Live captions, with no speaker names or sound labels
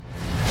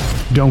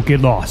Don't get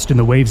lost in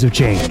the waves of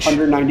change.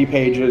 190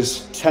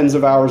 pages, tens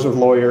of hours of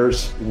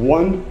lawyers.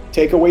 One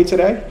takeaway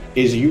today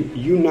is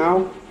you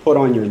now put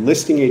on your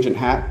listing agent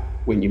hat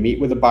when you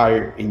meet with a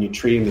buyer and you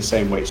treat him the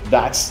same way. So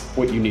that's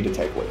what you need to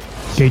take away.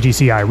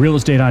 KGCI Real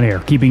Estate on Air,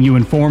 keeping you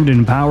informed and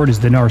empowered as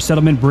the NAR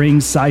settlement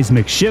brings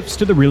seismic shifts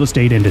to the real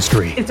estate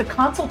industry. It's a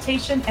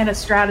consultation and a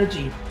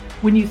strategy.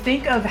 When you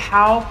think of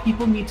how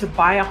people need to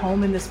buy a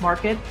home in this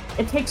market,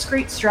 it takes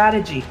great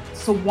strategy.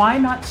 So why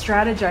not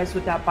strategize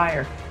with that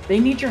buyer? They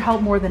need your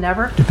help more than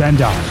ever.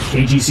 Depend on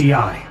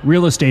KGCI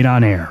Real Estate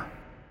on Air.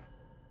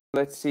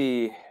 Let's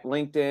see,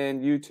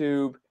 LinkedIn,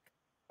 YouTube,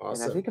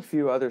 awesome. And I think a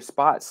few other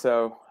spots.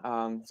 So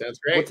sounds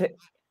great.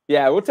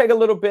 We'll take a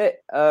little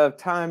bit of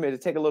time. It'll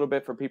take a little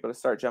bit for people to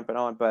start jumping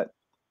on. But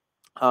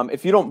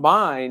if you don't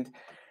mind,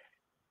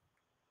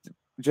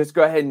 just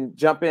go ahead and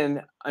jump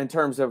in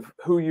terms of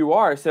who you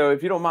are. So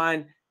if you don't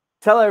mind,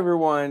 tell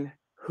everyone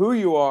who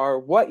you are,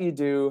 what you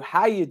do,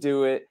 how you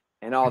do it,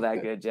 and all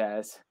that good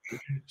jazz.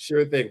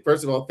 Sure thing.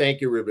 First of all,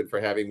 thank you, Ruben,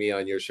 for having me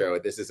on your show.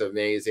 This is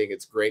amazing.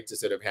 It's great to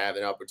sort of have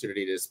an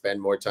opportunity to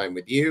spend more time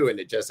with you and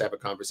to just have a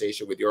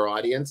conversation with your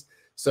audience.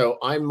 So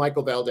I'm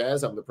Michael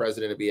Valdes. I'm the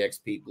president of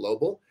eXp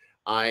Global.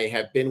 I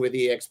have been with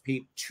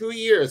eXp 2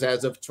 years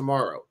as of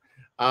tomorrow.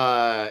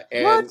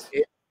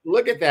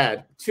 Look at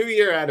that,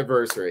 2-year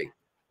anniversary.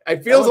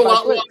 It feels a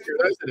lot longer,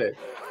 doesn't it?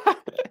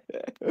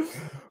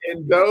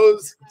 In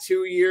those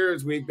 2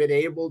 years, we've been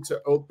able to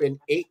open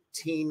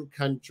 18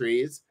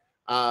 countries,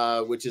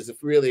 which is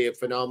really a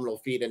phenomenal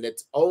feat. And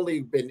it's only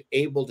been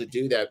able to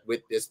do that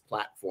with this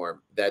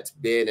platform. That's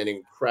been an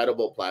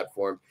incredible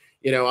platform.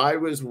 You know, I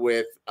was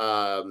with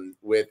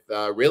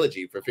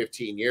Realty for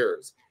 15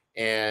 years.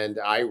 And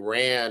I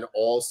ran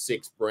all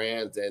 6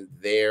 brands and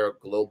their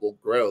global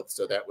growth.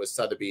 So that was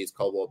Sotheby's,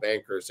 Coldwell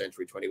Banker,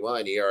 Century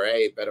 21,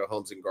 ERA, Better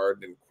Homes and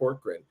Garden, and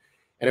Corcoran.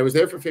 And I was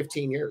there for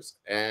 15 years.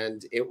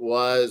 And it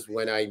was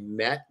when I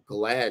met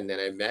Glenn and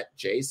I met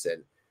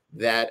Jason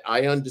that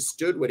I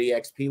understood what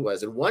eXp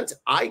was. And once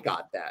I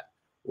got that,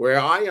 where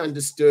I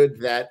understood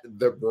that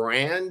the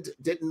brand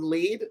didn't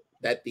lead,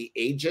 that the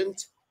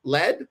agent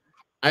led,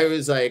 I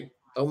was like,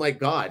 oh my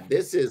God,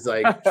 this is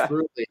like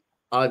truly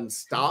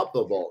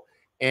unstoppable.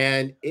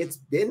 And it's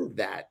been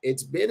that.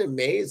 It's been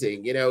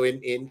amazing. You know,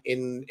 in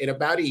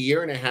about a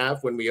year and a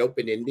half when we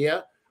opened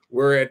India,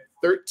 we're at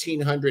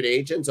 1,300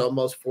 agents,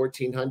 almost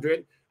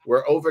 1,400.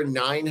 We're over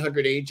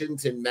 900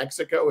 agents in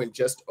Mexico in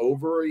just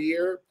over a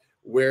year.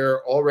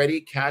 We're already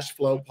cash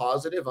flow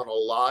positive on a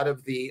lot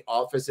of the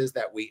offices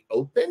that we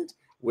opened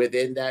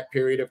within that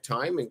period of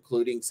time,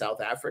 including South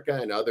Africa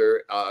and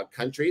other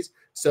countries.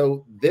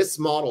 So this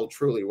model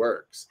truly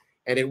works.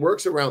 And it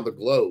works around the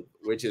globe,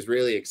 which is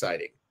really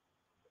exciting.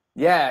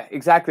 Yeah,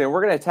 exactly. And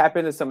we're going to tap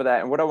into some of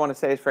that. And what I want to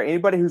say is for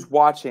anybody who's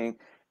watching,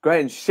 go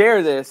ahead and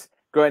share this.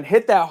 Go ahead and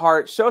hit that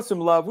heart. Show some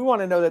love. We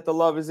want to know that the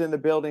love is in the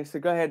building. So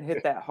go ahead and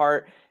hit that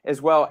heart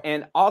as well.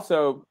 And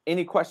also,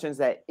 any questions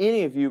that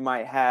any of you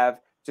might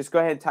have, just go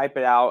ahead and type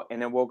it out. And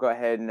then we'll go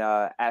ahead and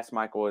ask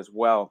Michael as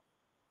well.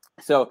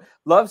 So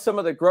love some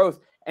of the growth.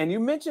 And you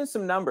mentioned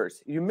some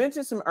numbers. You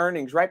mentioned some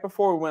earnings right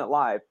before we went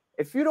live.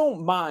 If you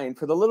don't mind,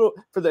 for the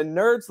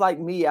nerds like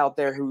me out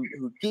there who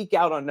geek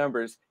out on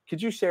numbers, could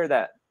you share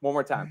that one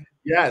more time?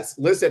 Yes.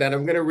 Listen, and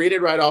I'm going to read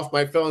it right off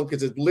my phone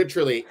because it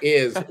literally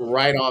is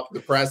right off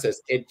the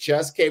presses. It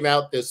just came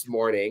out this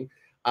morning.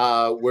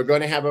 We're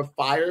going to have a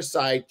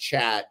fireside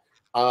chat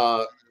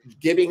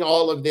giving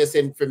all of this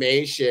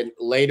information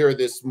later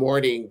this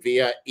morning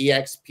via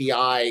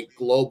EXPI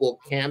Global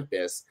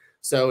Campus.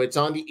 So it's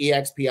on the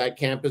EXPI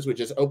campus, which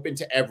is open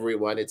to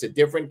everyone. It's a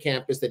different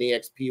campus than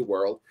EXP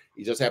World.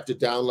 You just have to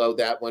download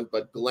that one.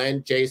 But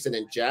Glenn, Jason,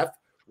 and Jeff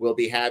will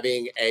be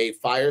having a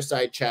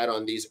fireside chat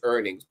on these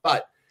earnings.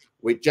 But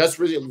we just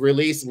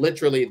released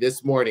literally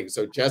this morning,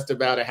 so just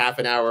about a half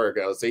an hour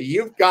ago. So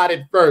you've got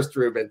it first,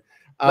 Ruben.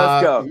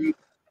 Let's go. We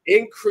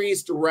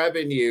increased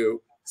revenue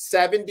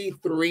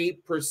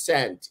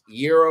 73%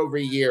 year over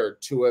year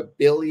to $1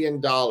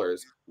 billion. Well,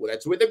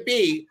 that's with a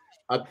B.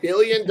 $1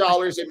 billion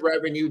in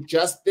revenue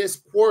just this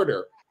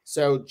quarter.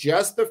 So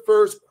just the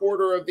first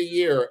quarter of the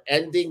year,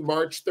 ending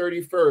March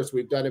 31st,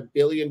 we've done $1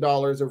 billion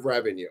of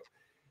revenue.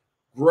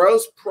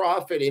 Gross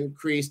profit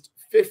increased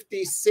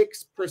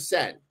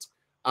 56%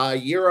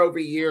 year over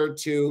year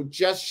to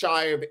just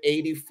shy of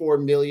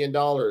 $84 million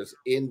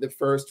in the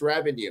first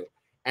revenue.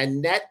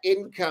 And net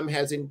income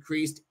has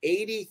increased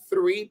 83%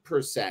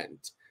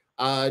 to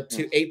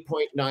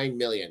 $8.9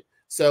 million.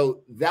 So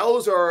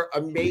those are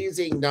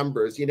amazing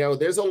numbers. You know,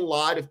 there's a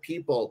lot of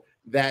people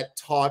that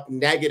talk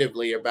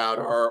negatively about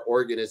our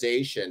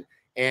organization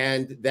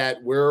and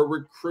that we're a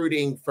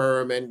recruiting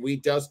firm and we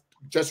just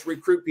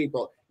recruit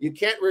people. You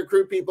can't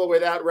recruit people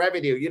without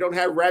revenue. You don't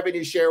have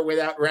revenue share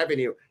without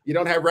revenue. You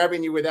don't have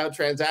revenue without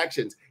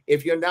transactions.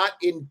 If you're not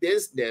in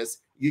business,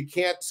 you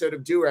can't sort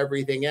of do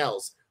everything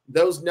else.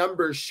 Those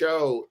numbers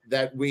show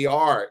that we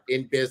are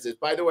in business.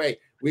 By the way,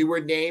 we were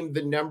named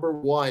the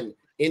 #1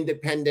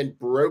 independent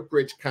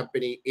brokerage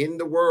company in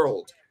the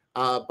world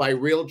by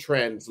Real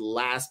Trends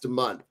last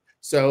month.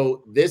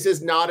 So this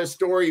is not a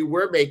story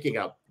we're making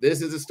up.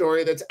 This is a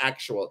story that's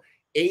actual.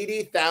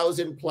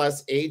 80,000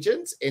 plus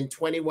agents in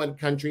 21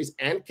 countries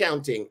and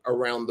counting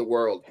around the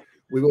world.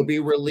 We will be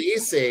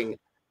releasing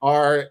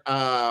our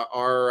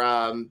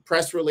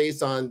press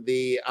release on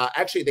the,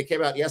 actually they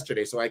came out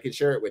yesterday, so I can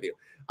share it with you.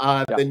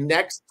 The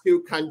next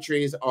two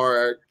countries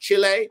are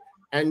Chile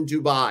and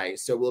Dubai.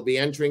 So we'll be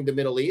entering the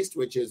Middle East,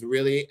 which is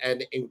really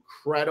an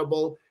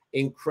incredible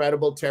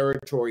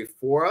territory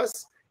for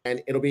us.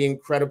 And it'll be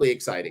incredibly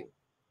exciting.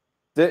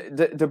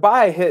 The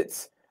Dubai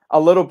hits a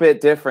little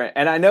bit different,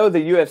 and I know the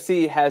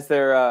UFC has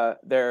their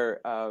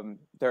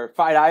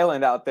Fight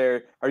Island out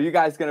there. Are you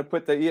guys going to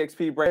put the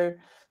eXp brand?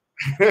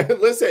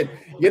 Listen,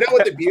 you know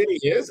what the beauty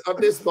is of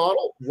this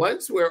model?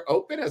 Once we're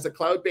open as a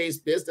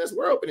cloud-based business,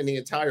 we're open in the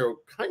entire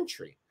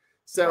country.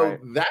 So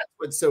that's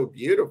what's so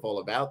beautiful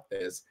about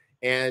this.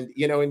 And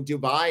you know, in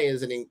Dubai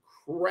is an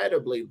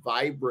incredibly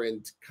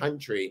vibrant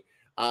country.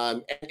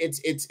 And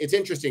it's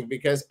interesting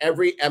because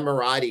every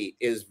Emirati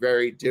is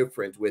very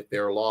different with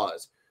their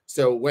laws.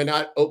 So we're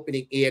not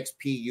opening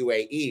eXp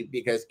UAE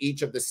because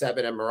each of the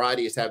 7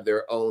 Emiratis have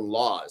their own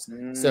laws.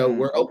 So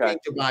we're opening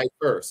Dubai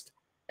first.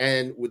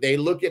 And they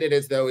look at it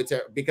as though it's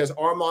because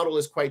our model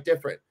is quite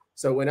different.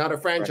 So we're not a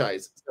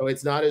franchise. So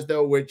it's not as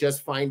though we're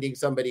just finding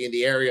somebody in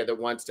the area that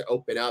wants to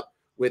open up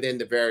within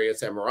the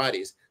various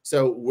Emiratis.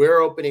 So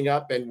we're opening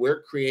up and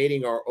we're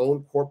creating our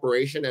own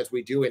corporation as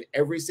we do in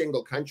every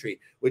single country,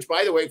 which,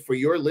 by the way, for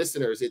your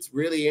listeners, it's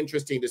really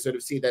interesting to sort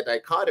of see that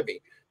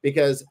dichotomy,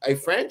 because a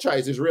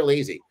franchise is real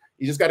easy.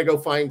 You just got to go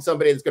find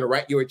somebody that's going to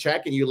write you a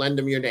check and you lend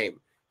them your name.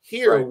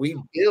 Here,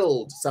 we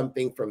build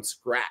something from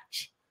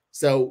scratch.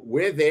 So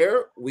we're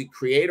there, we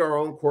create our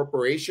own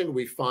corporation,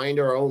 we find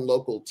our own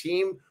local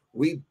team,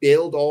 we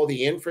build all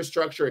the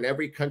infrastructure in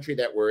every country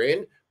that we're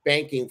in,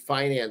 banking,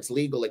 finance,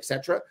 legal,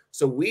 etc.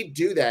 So we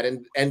do that.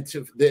 And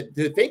to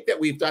think that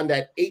we've done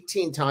that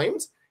 18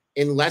 times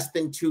in less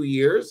than 2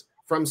 years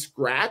from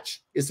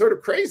scratch is sort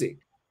of crazy.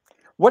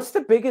 What's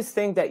the biggest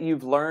thing that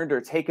you've learned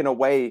or taken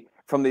away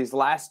from these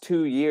last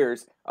 2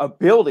 years of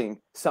building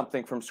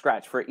something from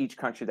scratch for each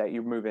country that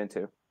you move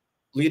into?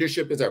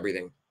 Leadership is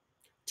everything.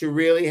 To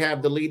really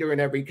have the leader in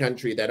every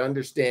country that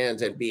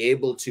understands and be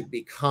able to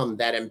become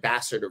that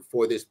ambassador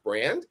for this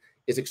brand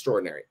is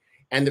extraordinary.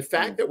 And the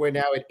fact that we're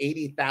now at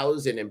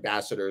 80,000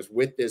 ambassadors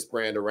with this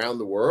brand around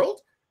the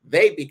world,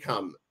 they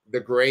become the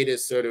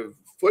greatest sort of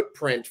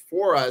footprint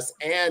for us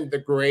and the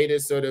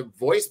greatest sort of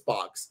voice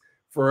box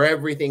for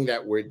everything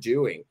that we're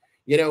doing.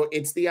 You know,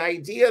 it's the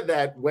idea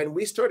that when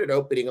we started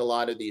opening a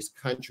lot of these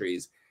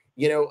countries,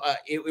 you know,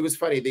 it was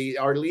funny.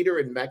 Our leader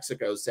in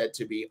Mexico said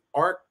to me,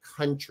 our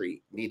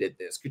country needed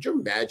this. Could you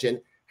imagine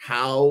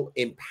how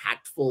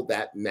impactful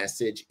that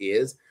message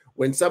is?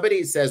 When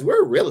somebody says,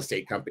 we're a real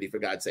estate company, for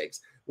God's sakes,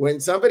 when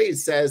somebody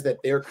says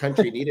that their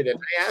country needed it,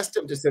 I asked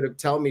him to sort of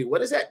tell me, what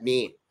does that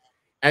mean?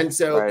 And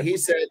so he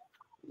said,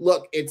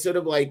 look, it's sort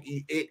of like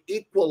it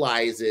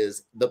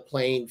equalizes the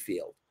playing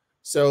field.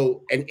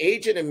 So an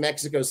agent in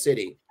Mexico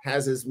City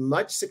has as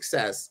much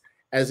success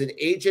as an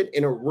agent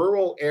in a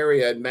rural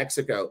area in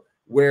Mexico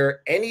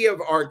where any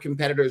of our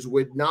competitors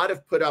would not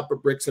have put up a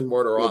bricks and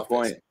mortar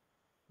office.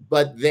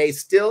 But they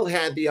still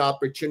had the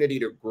opportunity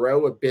to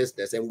grow a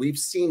business. And we've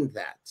seen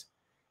that.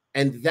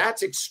 And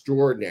that's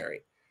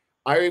extraordinary.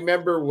 I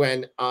remember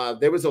when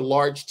there was a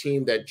large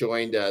team that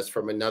joined us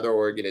from another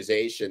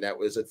organization that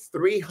was a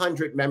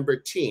 300-member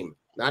team,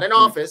 not an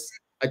office,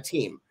 a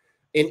team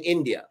in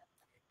India.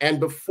 And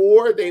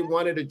before they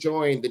wanted to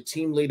join, the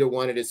team leader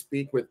wanted to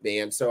speak with me.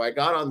 And so I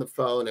got on the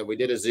phone and we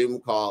did a Zoom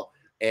call.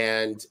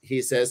 And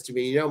he says to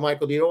me, you know,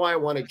 Michael, do you know why I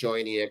want to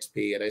join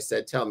eXp? And I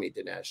said, tell me,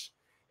 Dinesh.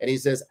 And he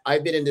says,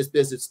 I've been in this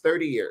business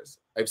 30 years.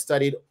 I've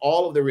studied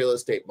all of the real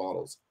estate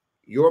models.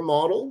 Your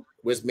model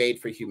was made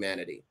for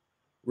humanity.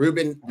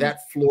 Ruben,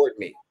 that floored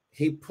me.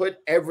 He put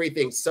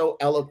everything so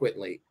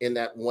eloquently in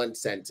that one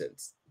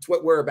sentence. It's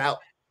what we're about.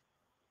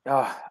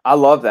 Oh, I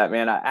love that,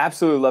 man. I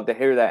absolutely love to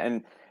hear that.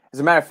 And as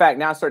a matter of fact,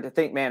 now I start to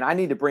think, man, I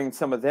need to bring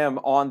some of them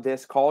on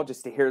this call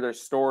just to hear their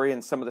story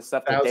and some of the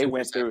stuff that they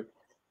went through.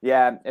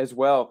 Yeah, as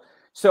well.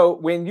 So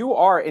when you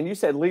are, and you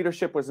said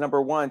leadership was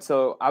number one.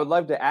 So I would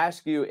love to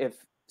ask you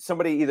if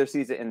somebody either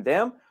sees it in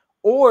them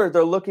or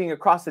they're looking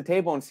across the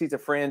table and sees a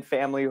friend,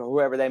 family, or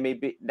whoever that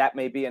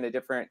may be in a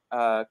different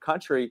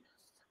country.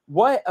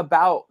 What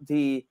about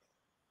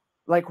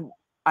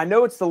I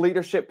know it's the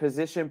leadership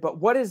position, but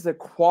what is the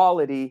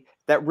quality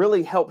that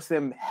really helps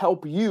them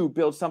help you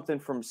build something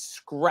from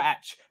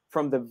scratch,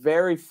 from the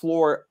very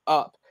floor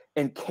up,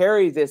 and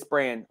carry this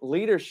brand?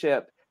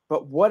 Leadership,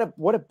 but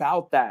what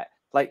about that?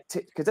 Like,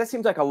 because that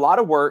seems like a lot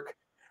of work,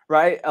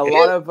 right? A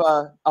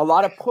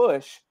lot of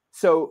push.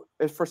 So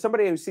if for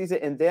somebody who sees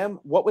it in them,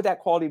 what would that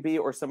quality be,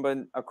 or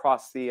someone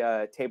across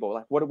the table?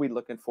 Like, what are we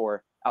looking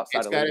for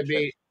outside of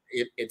leadership?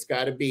 It's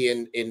got to be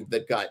in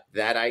the gut,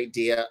 that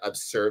idea of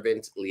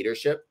servant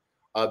leadership,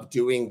 of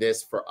doing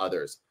this for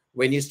others.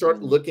 When you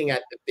start looking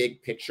at the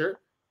big picture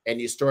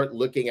and you start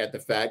looking at the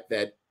fact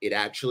that it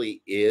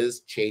actually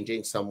is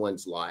changing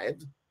someone's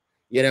lives,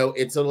 You know,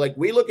 it's like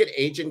we look at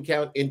agent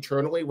count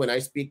internally. When I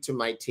speak to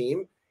my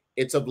team,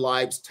 it's of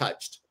lives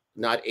touched,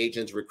 not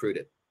agents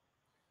recruited.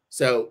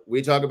 So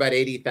we talk about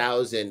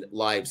 80,000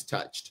 lives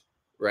touched,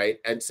 right?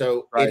 And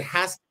so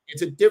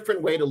it's a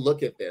different way to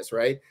look at this,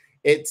 right?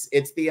 It's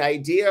the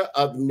idea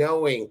of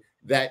knowing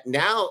that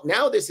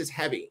now this is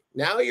heavy.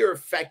 Now you're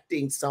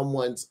affecting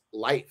someone's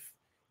life.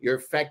 You're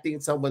affecting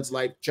someone's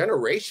life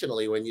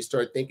generationally when you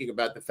start thinking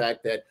about the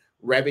fact that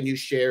revenue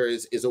share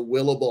is a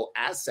willable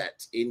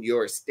asset in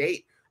your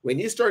state. When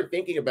you start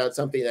thinking about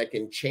something that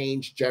can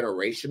change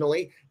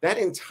generationally, that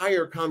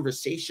entire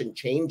conversation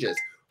changes.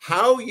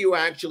 How you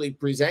actually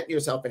present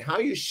yourself and how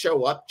you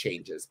show up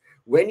changes.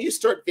 When you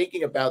start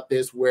thinking about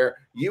this, where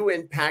you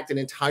impact an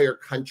entire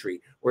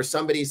country, where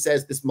somebody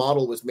says this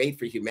model was made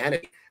for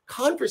humanity,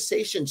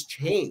 conversations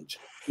change.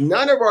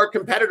 None of our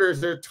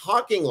competitors are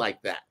talking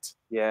like that.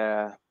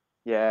 Yeah,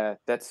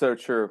 that's so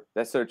true.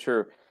 That's so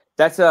true.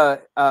 That's I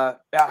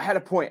had a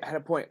point.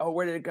 Oh,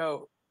 where did it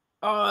go?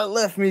 Oh, it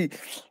left me.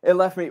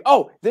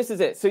 Oh, this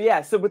is it. So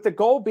yeah, so with the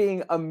goal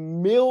being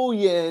 1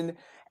 million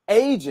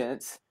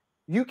agents,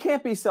 you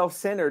can't be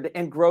self-centered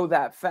and grow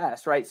that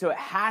fast, right? So it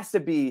has to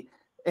be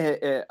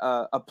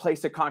a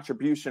place of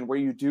contribution where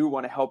you do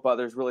want to help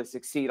others really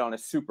succeed on a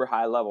super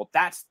high level.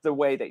 That's the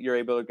way that you're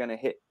able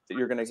to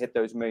you're going to hit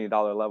those $1 million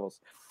levels.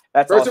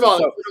 That's First of all,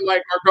 so,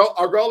 like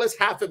our goal is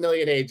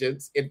 500,000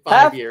 agents in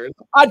 5 years.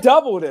 I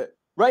doubled it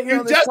right here.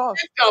 You just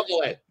did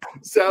double it.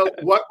 So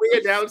what we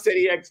announced at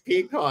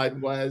eXpCon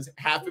was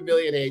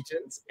 500,000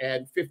 agents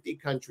and 50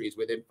 countries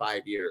within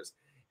 5 years.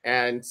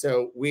 And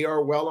so we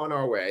are well on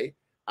our way.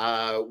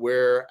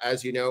 We're,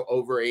 as you know,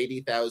 over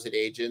 80,000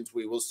 agents.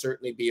 We will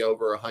certainly be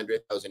over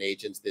 100,000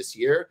 agents this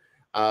year.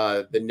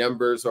 The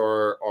numbers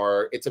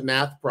are it's a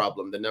math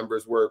problem. The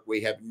numbers work.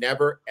 We have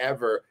never,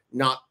 ever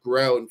not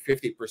grown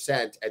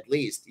 50% at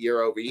least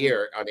year over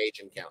year on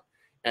agent count.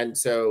 And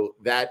so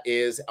that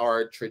is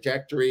our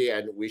trajectory,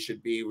 and we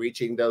should be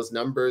reaching those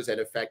numbers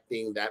and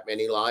affecting that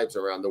many lives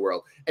around the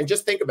world. And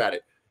just think about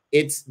it.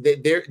 It's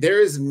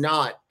there is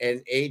not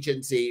an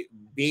agency,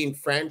 being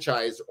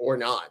franchised or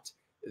not,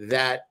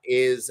 that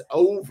is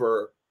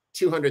over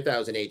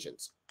 200,000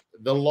 agents.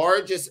 The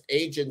largest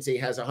agency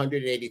has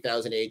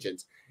 180,000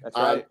 agents. That's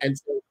right. And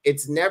so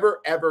it's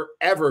never, ever,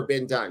 ever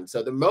been done.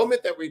 So the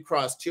moment that we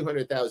cross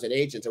 200,000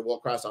 agents, and we'll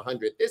cross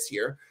 100 this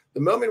year, the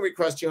moment we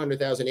cross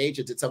 200,000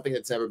 agents, it's something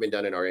that's never been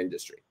done in our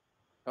industry.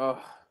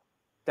 Oh,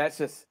 that's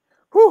just,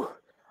 whew.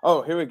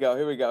 Oh, here we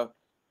go.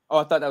 Oh,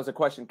 I thought that was a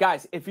question.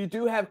 Guys, if you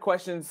do have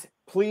questions,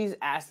 please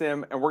ask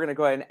them, and we're going to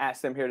go ahead and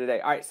ask them here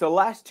today. All right, so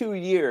last 2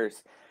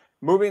 years,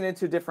 moving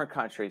into different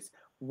countries,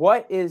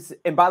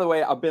 and by the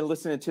way, I've been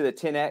listening to the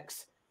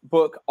 10X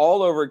book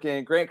all over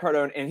again, Grant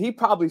Cardone, and he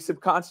probably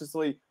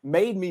subconsciously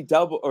made me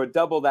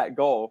double that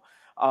goal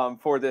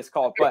for this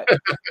call. But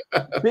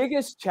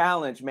biggest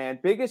challenge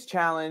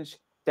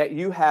that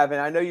you have,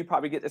 and I know you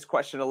probably get this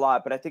question a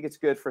lot, but I think it's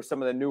good for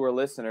some of the newer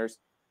listeners,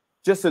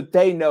 just so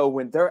they know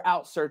when they're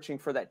out searching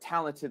for that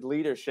talented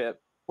leadership,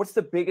 what's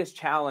the biggest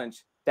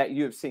challenge that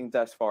you have seen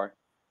thus far?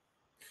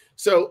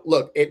 So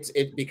look, it's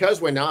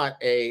because we're not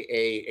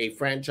a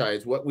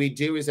franchise. What we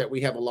do is that we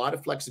have a lot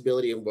of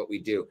flexibility in what we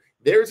do.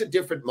 There's a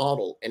different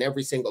model in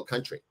every single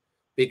country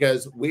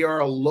because we are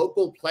a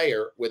local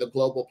player with a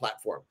global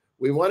platform.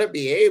 We want to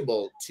be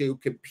able to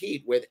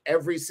compete with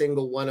every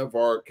single one of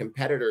our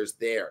competitors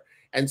there.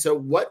 And so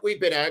what we've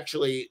been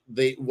actually,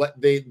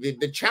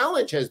 the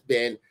challenge has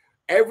been,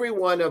 every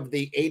one of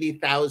the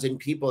 80,000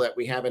 people that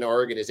we have in our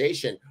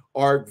organization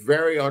are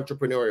very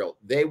entrepreneurial.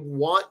 They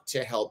want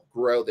to help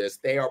grow this.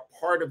 They are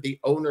part of the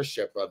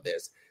ownership of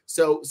this.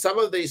 So some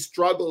of the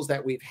struggles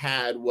that we've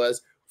had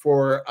was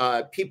for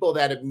people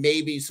that have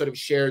maybe sort of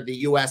shared the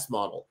US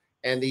model.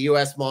 And the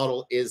US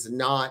model is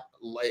not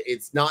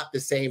the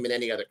same in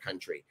any other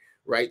country,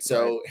 right?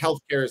 So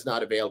healthcare is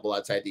not available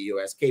outside the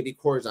US. KB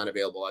Core is not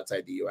available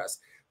outside the US.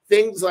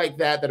 Things like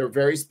that are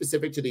very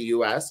specific to the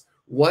US.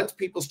 Once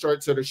people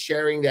start sort of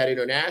sharing that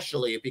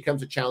internationally, it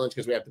becomes a challenge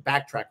because we have to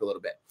backtrack a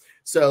little bit.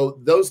 So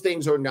those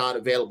things are not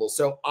available.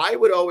 So I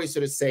would always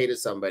sort of say to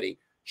somebody,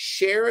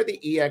 share the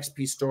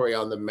eXp story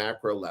on the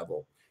macro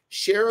level.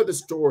 Share the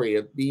story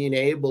of being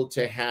able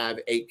to have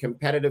a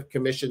competitive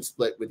commission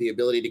split with the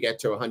ability to get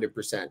to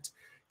 100%.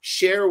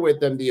 Share with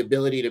them the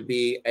ability to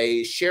be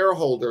a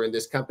shareholder in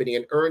this company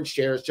and earn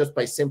shares just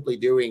by simply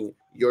doing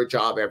your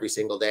job every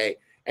single day.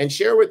 And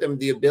share with them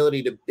the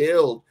ability to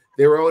build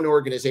their own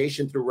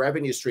organization through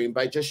revenue stream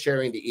by just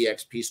sharing the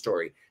eXp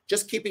story.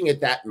 Just keeping it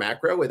that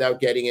macro without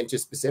getting into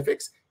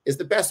specifics is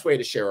the best way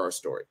to share our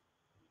story.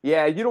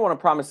 Yeah, you don't want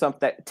to promise something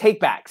that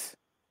take-backs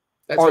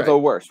are the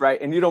worst, right?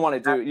 And you don't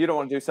want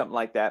to do something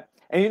like that.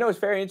 And it's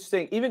very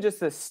interesting. Even just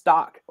the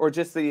stock or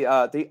just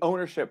the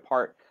ownership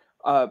part.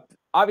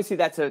 Obviously,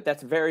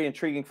 that's very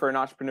intriguing for an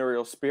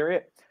entrepreneurial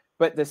spirit.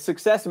 But the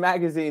Success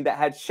magazine that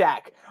had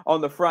Shaq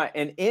on the front,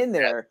 and in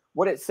there,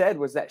 what it said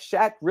was that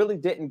Shaq really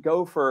didn't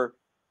go for,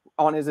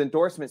 on his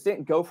endorsements,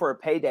 didn't go for a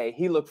payday.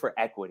 He looked for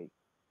equity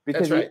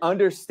because he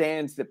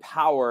understands the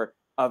power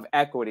of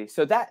equity.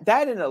 So that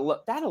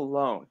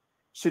alone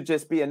should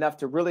just be enough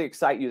to really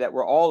excite you that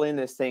we're all in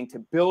this thing to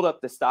build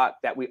up the stock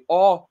that we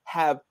all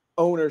have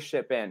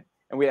ownership in.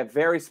 And we have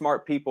very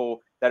smart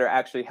people that are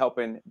actually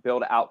helping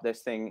build out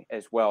this thing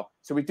as well.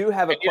 So we do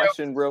have a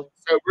question. So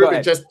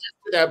Ruben, just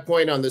to that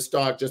point on the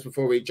stock, just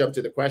before we jump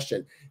to the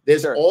question,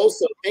 there's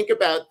also, think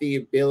about the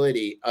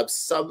ability of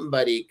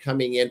somebody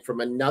coming in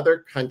from another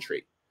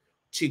country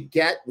to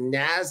get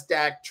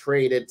NASDAQ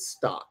traded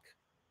stock.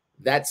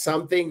 That's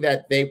something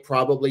that they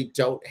probably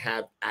don't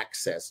have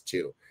access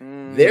to.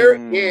 There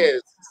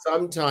is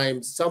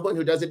sometimes someone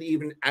who doesn't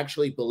even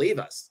actually believe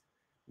us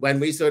when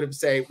we sort of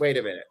say, wait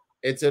a minute.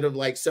 It's sort of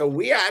like, so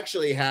we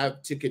actually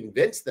have to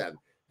convince them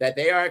that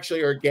they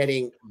actually are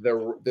getting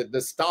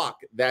the stock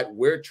that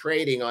we're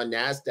trading on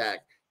NASDAQ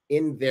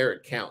in their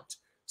account.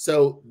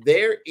 So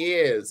there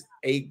is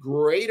a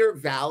greater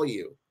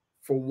value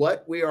for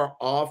what we are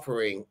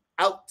offering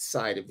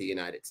outside of the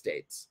United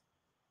States.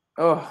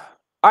 Oh,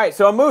 all right.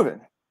 So I'm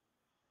moving.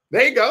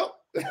 There you go.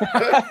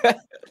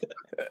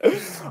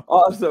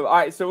 Awesome. All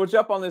right. So we'll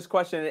jump on this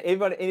question.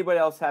 Anybody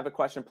else have a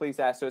question, please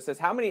ask. So it says,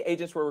 how many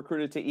agents were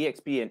recruited to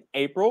eXp in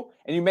April?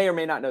 And you may or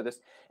may not know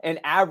this. An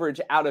average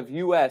out of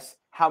US,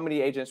 how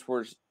many agents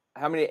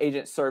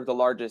served the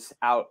largest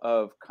out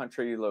of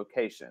country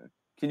location?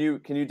 Can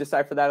you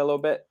decipher that a little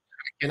bit?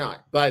 I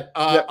cannot, but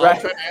I'll try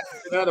to answer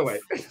it another way.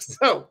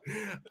 So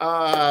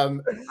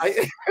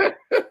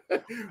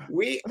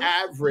we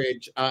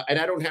average, and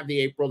I don't have the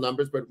April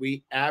numbers, but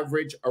we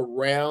average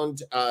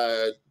around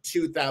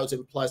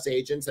 2,000 plus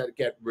agents that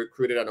get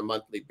recruited on a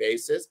monthly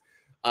basis.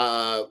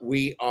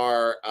 We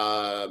are,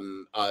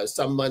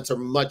 some months are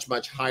much,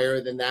 much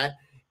higher than that.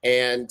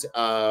 And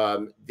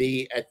I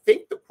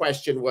think the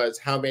question was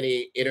how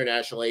many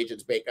international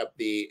agents make up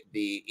the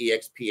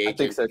eXp agent. I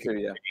think so too,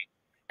 yeah.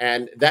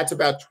 And that's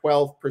about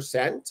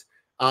 12%.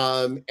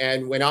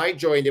 And when I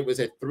joined, it was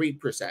at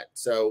 3%.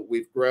 So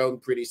we've grown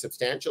pretty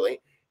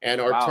substantially. And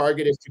our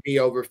target is to be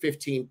over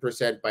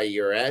 15% by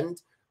year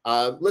end.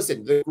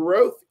 Listen, the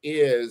growth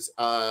is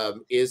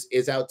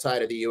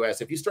outside of the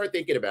US. If you start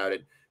thinking about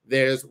it,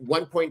 there's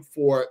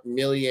 1.4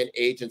 million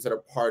agents that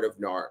are part of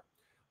NAR.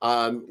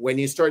 When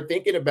you start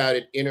thinking about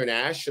it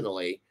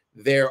internationally,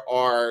 there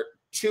are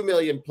 2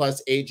 million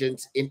plus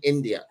agents in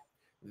India.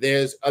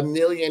 There's 1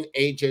 million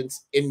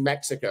agents in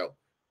Mexico.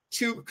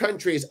 2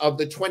 countries of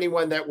the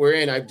 21 that we're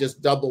in, I've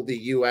just doubled the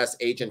US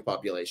agent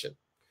population.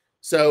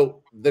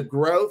 So the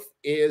growth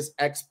is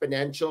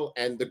exponential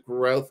and the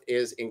growth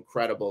is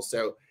incredible.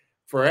 So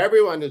for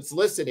everyone that's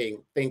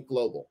listening, think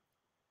global.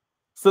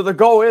 So the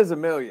goal is 1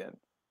 million.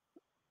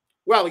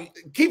 Well,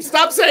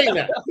 stop saying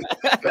that.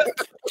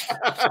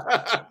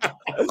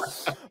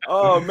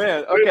 Oh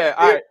man. Okay.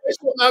 All right. The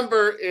official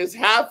number is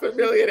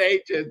 500,000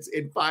 agents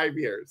in 5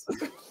 years.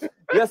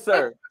 Yes,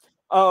 sir.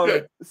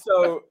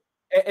 So,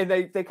 and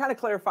they kind of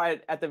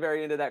clarified at the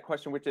very end of that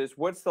question, which is,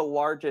 what's the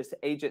largest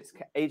agent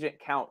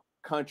count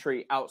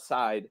country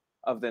outside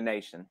of the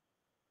nation?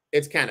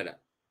 It's Canada.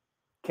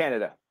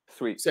 Canada.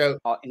 Sweet. So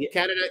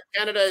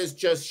Canada is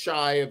just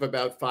shy of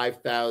about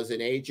 5,000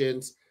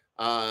 agents.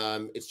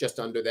 It's just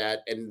under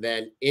that. And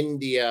then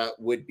India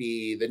would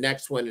be the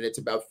next one, and it's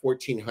about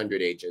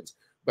 1,400 agents.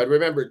 But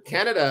remember,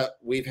 Canada,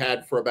 we've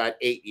had for about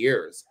 8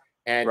 years,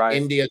 and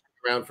India's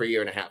around for 1.5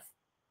 years.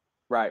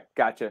 Right.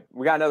 Gotcha.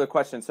 We got another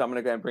question, so I'm going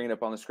to go ahead and bring it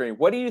up on the screen.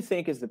 What do you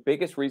think is the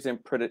biggest reason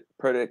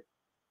productive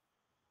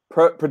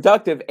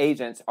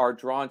agents are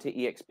drawn to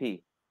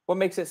eXp? What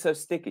makes it so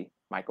sticky,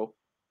 Michael?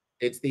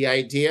 It's the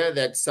idea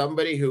that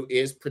somebody who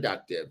is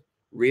productive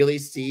really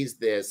sees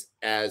this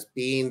as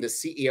being the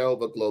CEO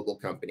of a global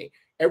company.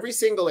 Every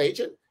single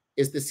agent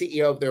is the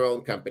CEO of their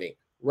own company.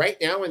 Right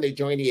now, when they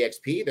join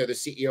eXp, they're the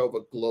CEO of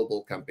a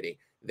global company.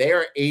 They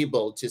are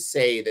able to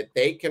say that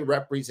they can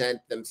represent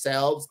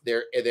themselves,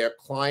 their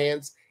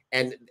clients,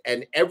 and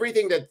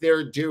everything that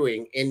they're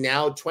doing in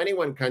now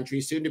 21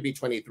 countries, soon to be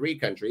 23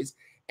 countries.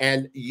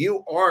 And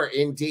you are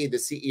indeed the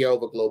CEO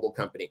of a global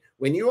company.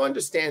 When you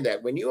understand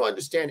that, when you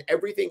understand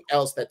everything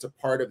else that's a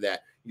part of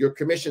that, your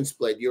commission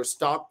split, your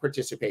stock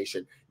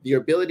participation, the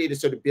ability to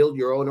sort of build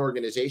your own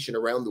organization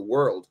around the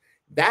world,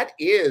 that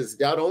is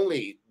not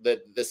only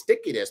the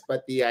stickiness,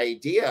 but the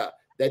idea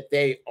that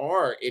they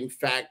are, in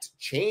fact,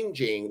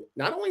 changing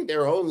not only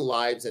their own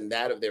lives and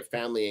that of their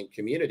family and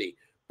community,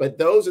 but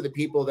those are the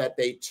people that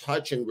they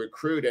touch and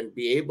recruit and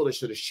be able to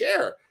sort of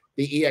share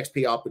the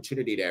eXp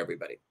opportunity to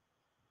everybody.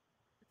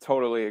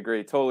 Totally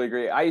agree. Totally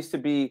agree. I used to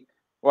be,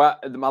 well,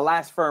 my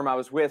last firm I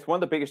was with, one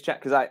of the biggest,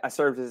 because I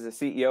served as a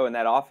CEO in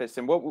that office.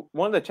 And one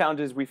of the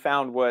challenges we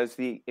found was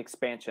the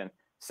expansion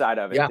side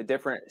of it, the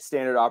different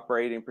standard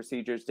operating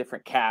procedures,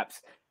 different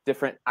caps,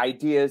 different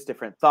ideas,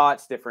 different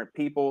thoughts, different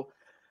people.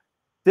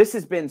 This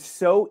has been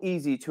so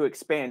easy to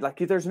expand. Like,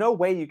 there's no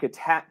way you could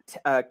cap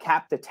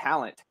the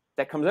talent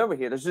that comes over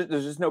here. There's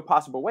just no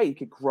possible way. You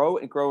could grow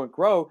and grow and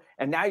grow.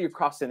 And now you're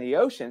crossing the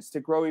oceans to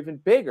grow even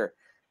bigger.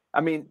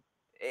 I mean,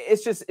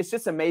 it's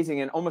just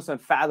amazing and almost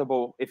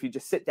unfathomable if you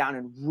just sit down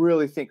and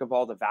really think of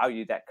all the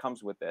value that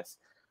comes with this.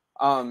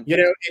 You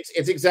know,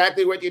 it's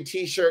exactly what your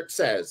T-shirt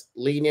says.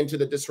 Lean into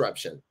the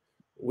disruption.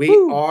 We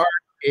are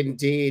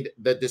indeed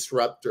the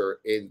disruptor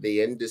in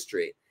the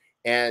industry.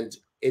 And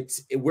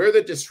we're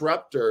the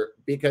disruptor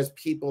because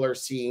people are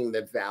seeing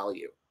the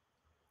value,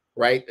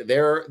 right?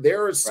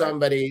 There is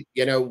somebody,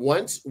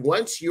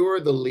 once you're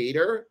the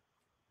leader,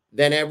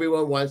 then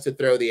everyone wants to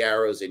throw the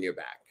arrows in your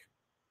back.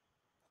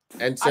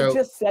 And so I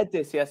just said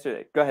this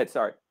yesterday. Go ahead.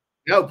 Sorry.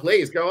 No,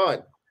 please go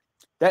on.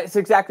 That's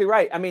exactly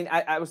right. I mean,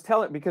 I was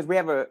telling, because we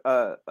have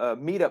a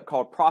meetup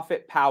called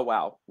Profit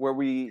Powwow, where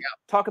we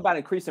talk about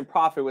increasing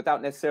profit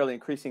without necessarily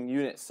increasing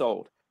units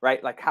sold,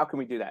 right? Like, how can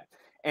we do that?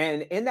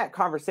 And in that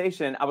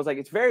conversation, I was like,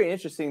 it's very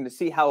interesting to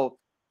see how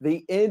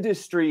the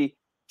industry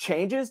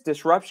changes,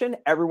 disruption.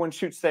 Everyone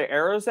shoots their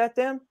arrows at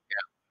them.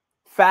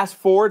 Yeah. Fast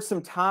forward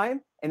some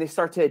time, and they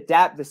start to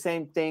adapt the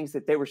same things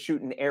that they were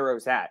shooting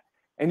arrows at.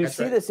 And you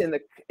see this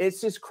it's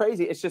just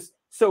crazy. It's just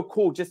so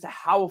cool just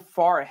how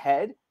far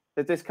ahead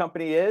that this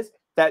company is,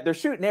 that they're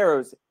shooting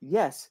arrows,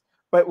 yes,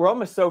 but we're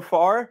almost so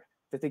far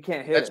that they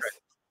can't hit us.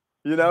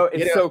 Right.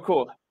 It's so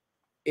cool.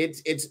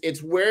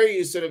 It's where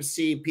you sort of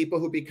see people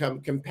who become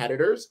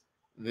competitors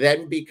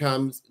then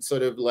become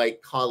sort of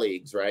like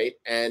colleagues, right?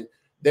 And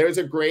there's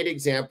a great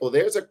example.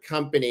 There's a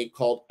company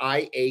called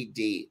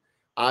IAD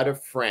out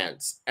of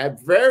France, a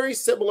very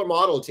similar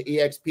model to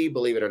eXp,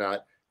 believe it or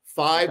not.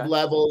 5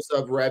 levels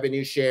of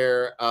revenue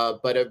share,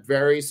 but a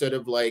very sort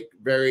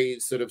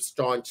of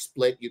staunch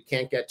split. You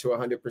can't get to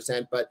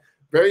 100%, but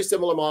very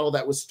similar model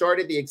that was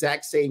started the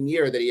exact same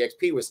year that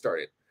eXp was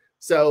started.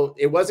 So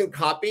it wasn't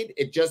copied.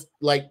 It just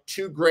like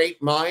 2 great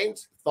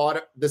minds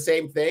thought the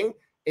same thing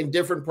in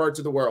different parts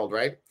of the world,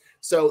 right?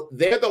 So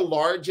they're the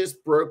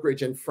largest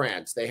brokerage in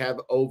France. They have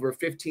over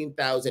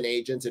 15,000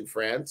 agents in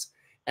France.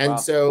 And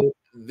so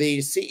the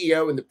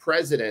CEO and the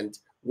president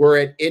were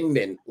at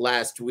Inman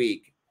last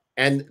week.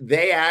 And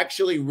they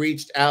actually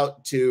reached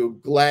out to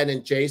Glenn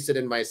and Jason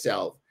and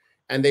myself,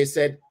 and they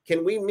said,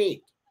 can we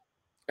meet?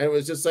 And it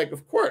was just like,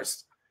 of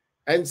course.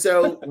 And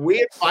so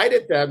we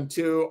invited them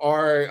to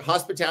our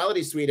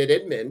hospitality suite at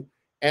Inman,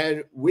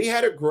 and we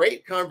had a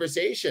great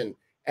conversation.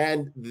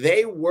 And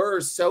they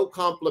were so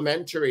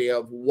complimentary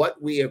of what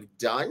we have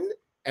done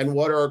and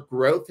what our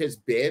growth has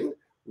been.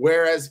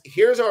 Whereas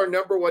here's our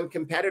 #1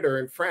 competitor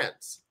in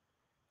France.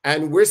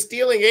 And we're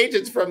stealing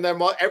agents from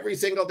them every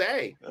single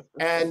day.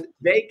 And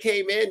they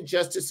came in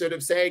just to sort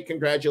of say,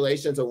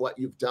 congratulations on what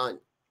you've done.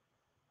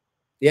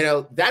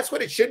 That's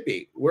what it should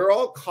be. We're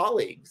all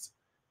colleagues.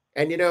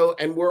 And,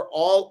 and we're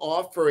all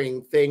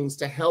offering things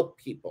to help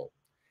people.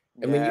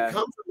 And when you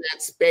come from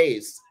that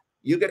space,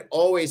 you can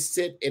always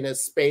sit in a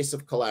space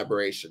of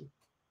collaboration.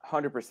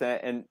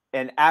 100%.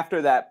 And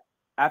after that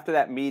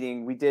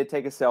meeting, we did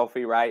take a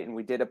selfie, right? And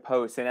we did a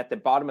post. And at the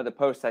bottom of the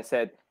post, I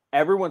said,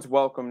 everyone's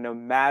welcome, no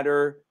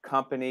matter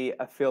company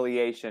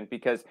affiliation,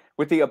 because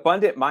with the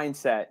abundant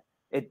mindset,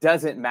 it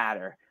doesn't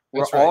matter.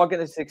 We're all going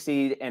to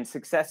succeed, and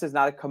success is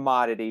not a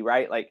commodity,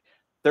 right? Like,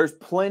 there's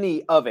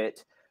plenty of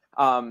it.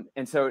 And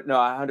so, no,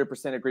 I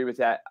 100% agree with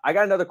that. I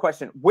got another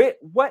question. What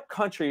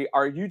country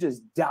are you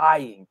just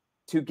dying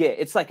to get?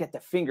 It's like at the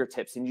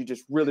fingertips, and you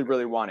just really,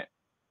 really want it.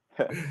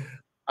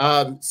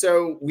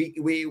 So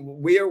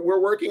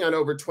we're working on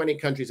over 20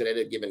 countries at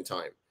any given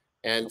time.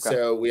 And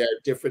so we are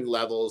different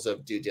levels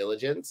of due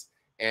diligence.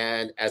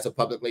 And as a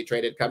publicly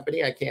traded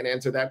company, I can't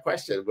answer that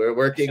question. We're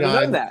working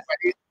on that.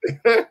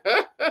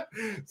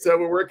 So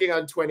we're working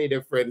on 20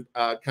 different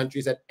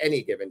countries at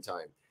any given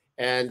time.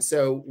 And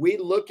so we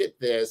look at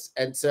this.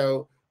 And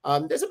so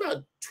there's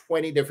about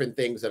 20 different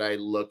things that I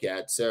look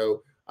at.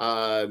 So,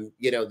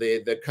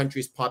 the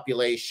country's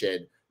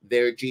population,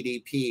 their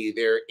GDP,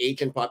 their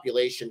agent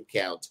population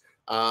count,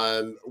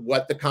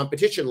 what the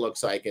competition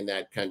looks like in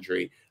that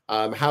country.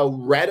 How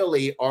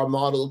readily our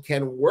model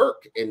can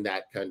work in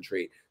that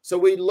country. So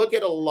we look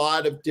at a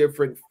lot of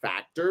different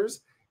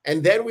factors,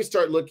 and then we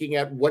start looking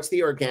at what's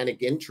the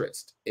organic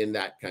interest in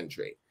that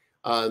country.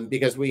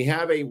 Because we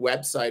have a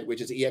website,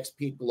 which is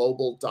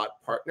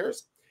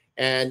expglobal.partners,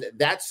 and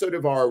that's sort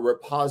of our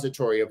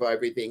repository of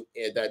everything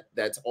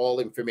that's all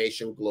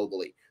information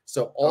globally.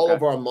 So all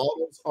of our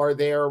models are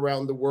there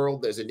around the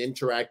world. There's an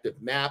interactive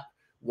map.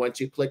 Once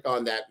you click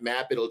on that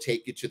map, it'll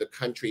take you to the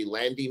country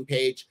landing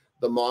page.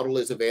 The model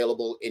is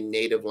available in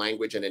native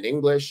language and in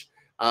English.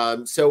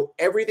 So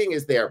everything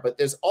is there, but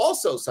there's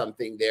also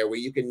something there where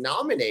you can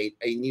nominate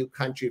a new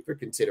country for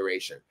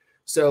consideration.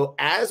 So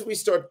as we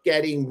start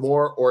getting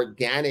more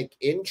organic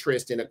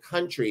interest in a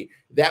country,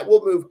 that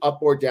will move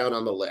up or down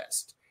on the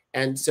list.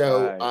 And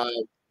so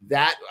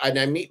and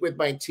I meet with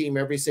my team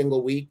every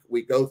single week.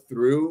 We go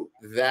through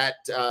that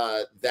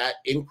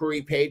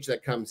inquiry page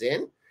that comes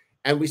in,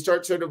 and we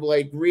start sort of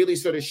like really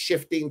sort of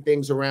shifting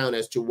things around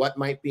as to what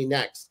might be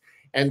next.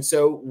 And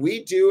so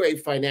we do a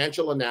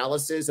financial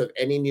analysis of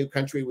any new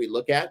country we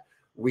look at.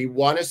 We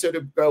want to sort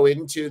of go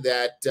into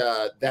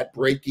that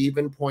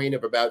break-even point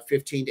of about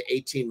 15 to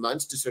 18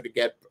 months to sort of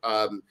get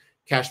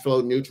cash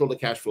flow neutral to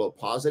cash flow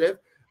positive.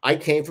 I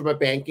came from a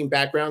banking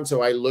background,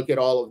 so I look at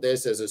all of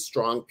this as a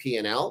strong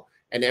P&L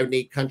and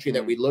any country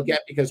that we look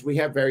at, because we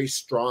have very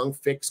strong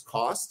fixed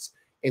costs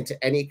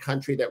into any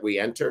country that we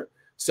enter.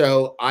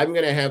 So I'm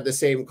going to have the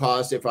same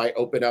cost if I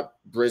open up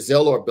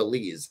Brazil or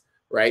Belize,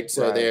 right?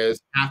 So there's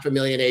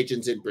 500,000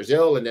 agents in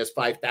Brazil and there's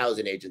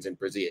 5,000 agents in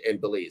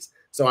Belize.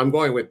 So I'm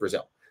going with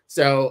Brazil.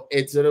 So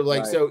it's sort of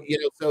like, so, you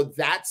know, so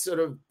that's sort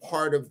of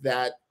part of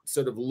that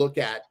sort of look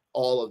at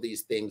all of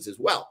these things as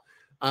well.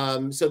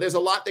 So there's a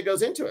lot that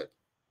goes into it.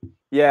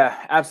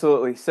 Yeah,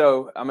 absolutely.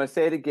 So I'm going to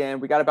say it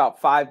again. We got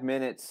about 5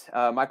 minutes.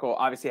 Michael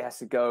obviously has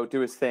to go do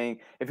his thing.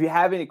 If you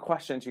have any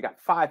questions, you got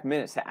 5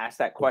 minutes to ask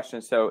that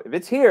question. So if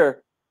it's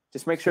here,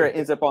 just make sure it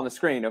ends up on the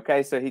screen,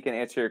 okay? So he can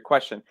answer your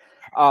question.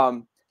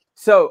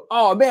 So,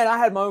 oh man, I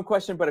had my own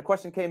question, but a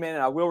question came in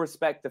and I will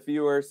respect the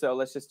viewers. So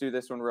let's just do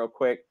this one real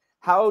quick.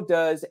 How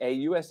does a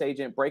U.S.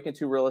 agent break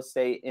into real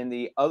estate in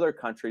the other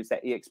countries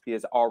that eXp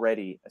is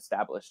already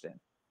established in?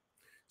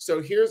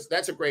 So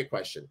that's a great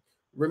question.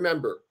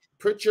 Remember,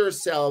 put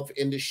yourself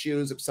in the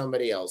shoes of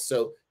somebody else.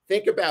 So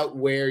think about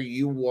where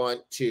you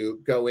want to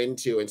go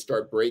into and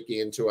start breaking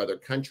into other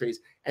countries,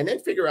 and then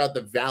figure out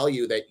the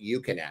value that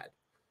you can add.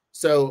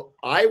 So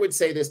I would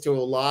say this to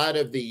a lot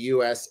of the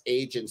US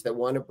agents that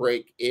want to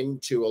break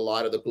into a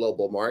lot of the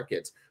global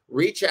markets.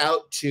 Reach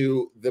out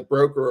to the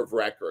broker of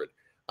record.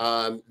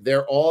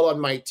 They're all on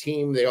my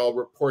team. They all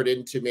report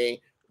into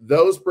me.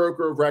 Those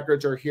broker of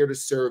records are here to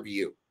serve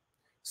you.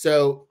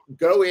 So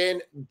go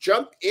in,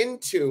 jump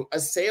into a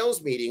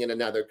sales meeting in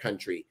another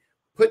country,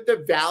 put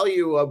the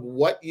value of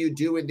what you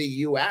do in the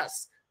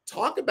US,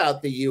 talk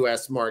about the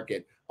US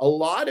market. A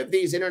lot of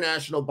these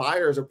international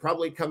buyers are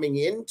probably coming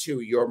into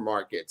your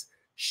markets.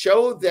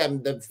 Show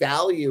them the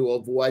value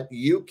of what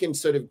you can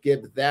sort of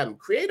give them.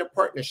 Create a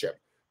partnership,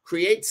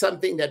 create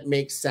something that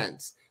makes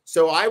sense.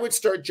 So I would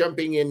start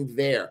jumping in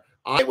there.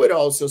 I would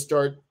also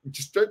start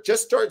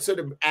sort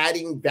of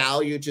adding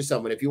value to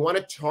someone. If you want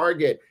to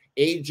target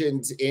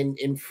agents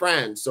in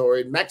France or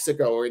in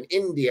Mexico or in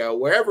India,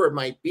 wherever it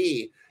might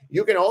be,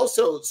 you can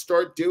also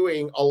start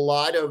doing a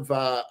lot of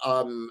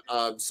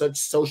such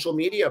social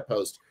media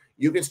posts.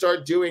 You can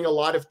start doing a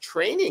lot of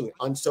training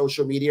on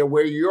social media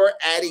where you're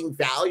adding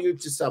value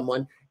to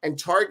someone and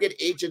target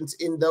agents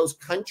in those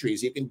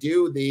countries. You can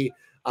do the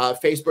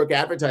Facebook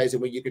advertising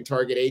where you can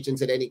target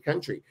agents in any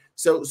country.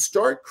 So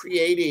start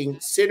creating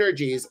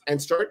synergies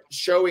and start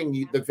showing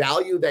you the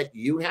value that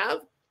you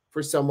have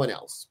for someone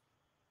else.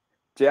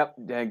 Yep.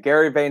 And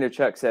Gary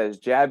Vaynerchuk says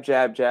jab,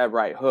 jab, jab,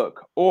 right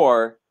hook,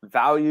 or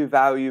value,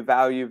 value,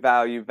 value,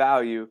 value,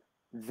 value.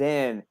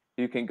 Then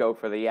you can go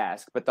for the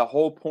ask. But the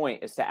whole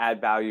point is to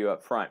add value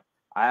up front.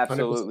 I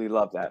absolutely 100%.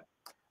 Love that.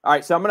 All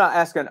right. So I'm going to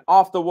ask an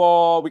off the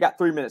wall. We got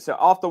 3 minutes. So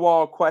off the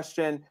wall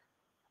question.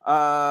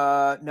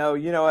 No,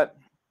 you know what?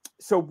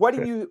 So what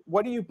do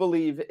you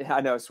believe?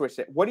 I know I switched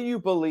it. What do you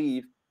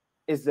believe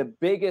is the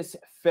biggest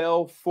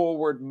fail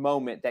forward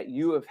moment that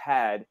you have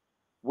had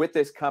with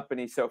this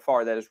company so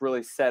far that has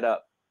really set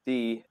up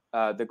the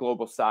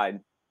global side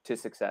to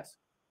success?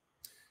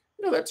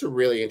 No, that's a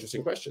really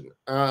interesting question.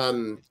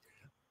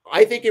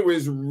 I think it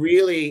was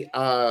really,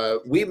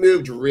 we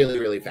moved really,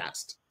 really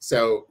fast.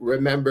 So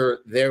remember,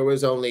 there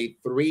was only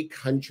 3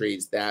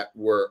 countries that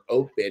were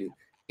open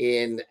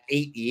in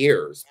 8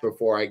 years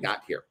before I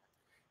got here.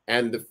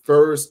 And the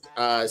first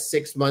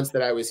 6 months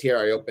that I was here,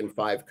 I opened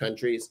 5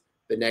 countries.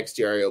 The next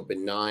year I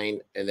opened 9,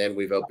 and then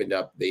we've opened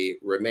up the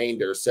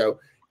remainder. So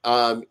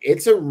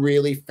it's a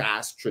really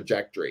fast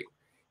trajectory.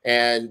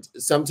 And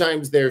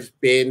sometimes there's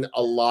been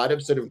a lot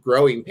of sort of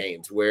growing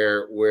pains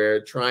where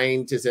we're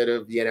trying to sort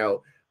of, you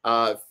know,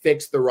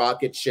 fix the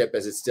rocket ship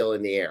as it's still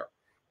in the air.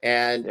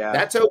 And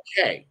that's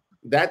okay.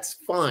 That's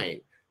fine.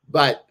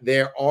 But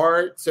there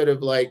are sort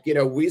of like, you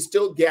know, we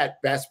still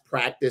get best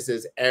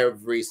practices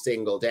every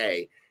single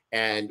day.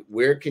 And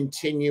we're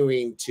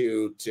continuing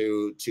to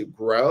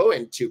grow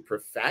and to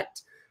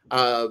perfect.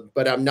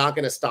 But I'm not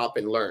going to stop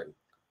and learn.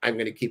 I'm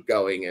going to keep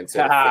going and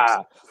sort of fix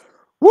it.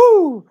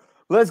 Woo!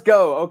 Let's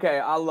go. Okay,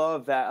 I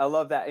love that. I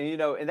love that. And you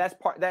know, and that's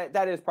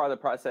that is part of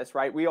the process,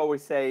 right? We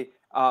always say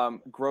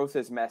growth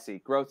is messy.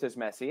 Growth is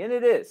messy, and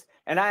it is.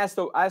 And I asked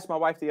my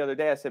wife the other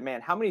day. I said,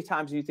 "Man, how many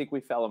times do you think we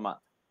fail a month?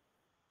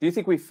 Do you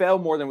think we fail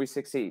more than we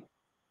succeed?"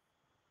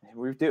 And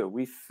we do.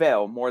 We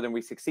fail more than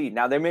we succeed.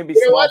 Now there may be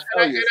small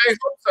failures. And I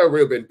hope so,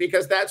 Ruben,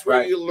 because that's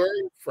where you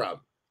learn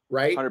from,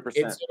 right? 100%.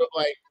 It's sort of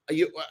like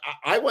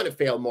I want to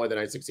fail more than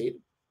I succeed.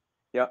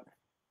 Yep.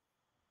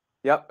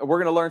 Yep. We're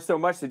going to learn so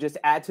much to just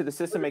add to the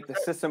system, make the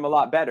system a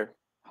lot better.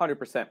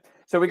 100%.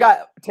 So we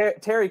got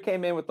Terry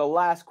came in with the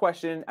last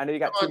question. I know you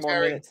got 2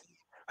 more minutes.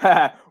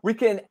 we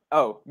can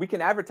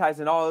advertise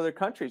in all other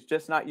countries,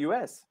 just not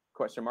US? ?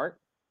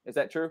 Is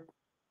that true?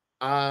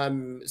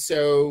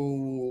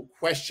 So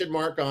question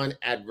mark on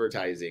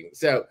advertising.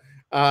 So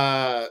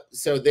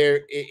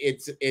there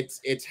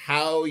it's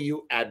how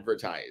you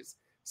advertise.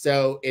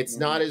 So it's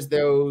not as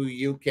though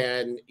you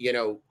can, you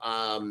know,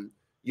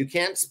 you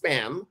can't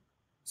spam.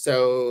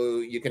 So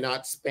you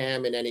cannot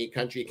spam in any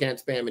country. You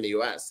can't spam in the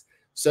US.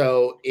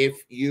 So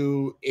if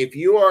you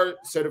are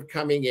sort of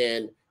coming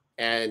in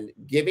and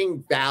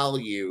giving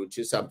value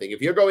to something,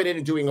 if you're going in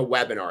and doing a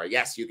webinar,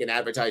 yes, you can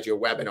advertise your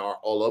webinar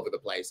all over the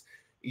place.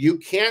 You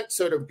can't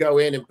sort of go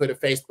in and put a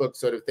Facebook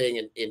sort of thing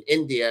in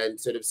India and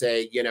sort of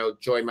say,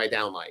 join my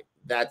downline.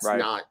 That's not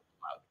allowed,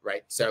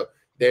 right? So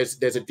there's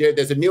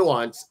a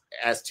nuance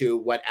as to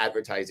what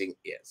advertising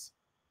is.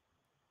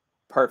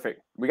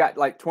 Perfect. We got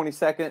like 20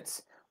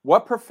 seconds.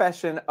 What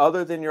profession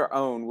other than your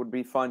own would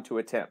be fun to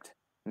attempt?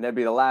 And that'd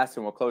be the last,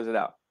 and we'll close it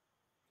out.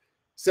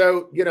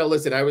 So,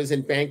 listen, I was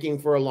in banking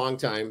for a long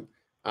time.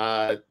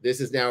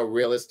 This is now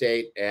real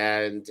estate.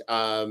 And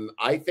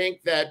I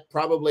think that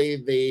probably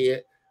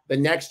the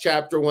next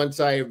chapter, once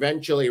I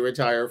eventually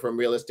retire from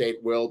real estate,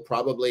 will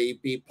probably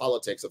be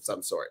politics of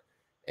some sort,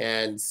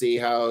 and see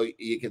how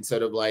you can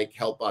sort of like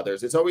help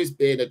others. It's always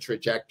been a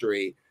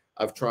trajectory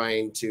of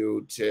trying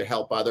to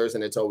help others,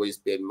 and it's always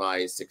been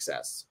my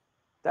success.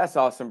 That's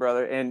awesome,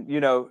 brother. And, we'd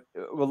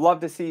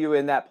love to see you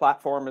in that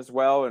platform as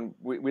well. And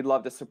we'd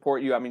love to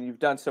support you. I mean, you've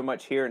done so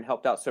much here and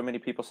helped out so many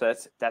people. So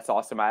that's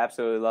awesome. I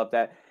absolutely love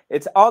that.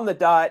 It's on the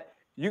dot.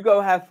 You go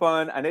have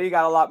fun. I know you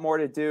got a lot more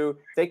to do.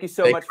 Thank you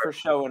so much for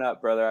showing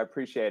up, brother. I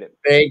appreciate it.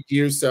 Thank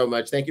you so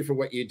much. Thank you for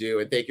what you do.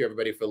 And thank you,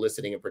 everybody, for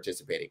listening and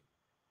participating.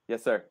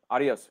 Yes, sir.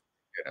 Adios.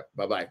 Yeah,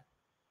 bye-bye.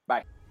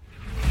 Bye.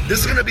 This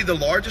is going to be the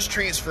largest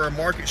transfer of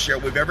market share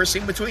we've ever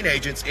seen between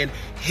agents in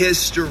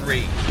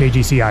history.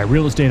 KGCI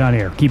Real Estate on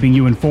Air, keeping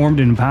you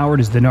informed and empowered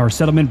as the NAR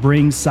settlement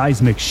brings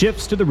seismic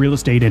shifts to the real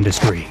estate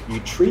industry.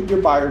 You treat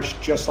your buyers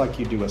just like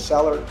you do a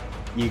seller.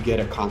 You get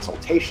a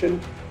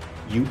consultation,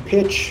 you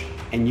pitch,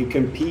 and you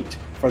compete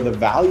for the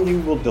value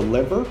you will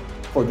deliver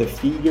for the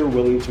fee you're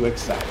willing to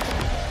accept.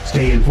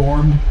 Stay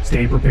informed,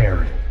 stay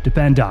prepared.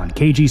 Depend on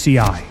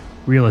KGCI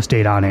Real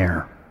Estate on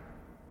Air.